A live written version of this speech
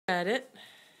At it.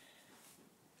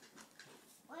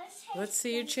 Let's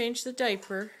see you change the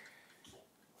diaper.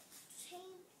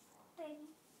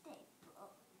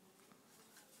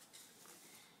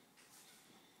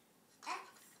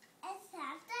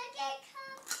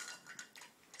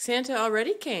 Santa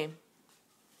already came.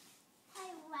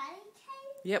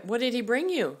 Yep, what did he bring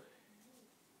you?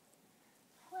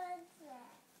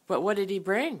 But what did he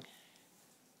bring?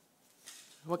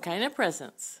 What kind of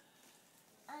presents?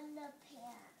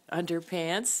 Underpants.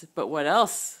 Underpants? But what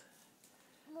else?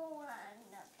 More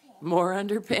underpants. More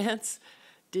underpants?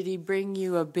 Did he bring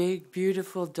you a big,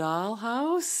 beautiful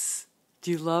dollhouse?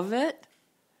 Do you love it?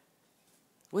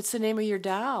 What's the name of your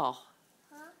doll?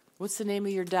 Huh? What's the name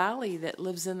of your dolly that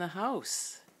lives in the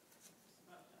house?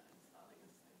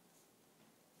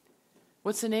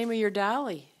 What's the name of your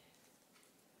dolly?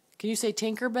 Can you say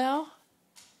Tinkerbell?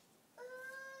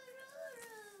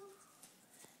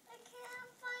 I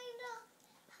can't find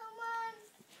how much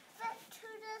fit to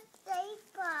the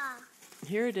paper.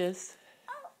 Here it is.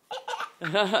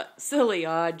 Oh. Silly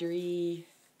Audrey.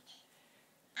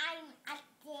 I'm a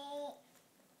day.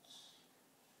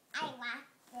 I want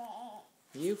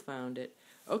it. You found it.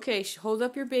 Okay, hold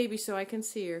up your baby so I can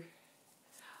see her.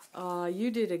 Aw,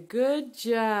 you did a good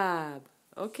job.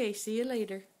 Okay, see you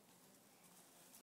later.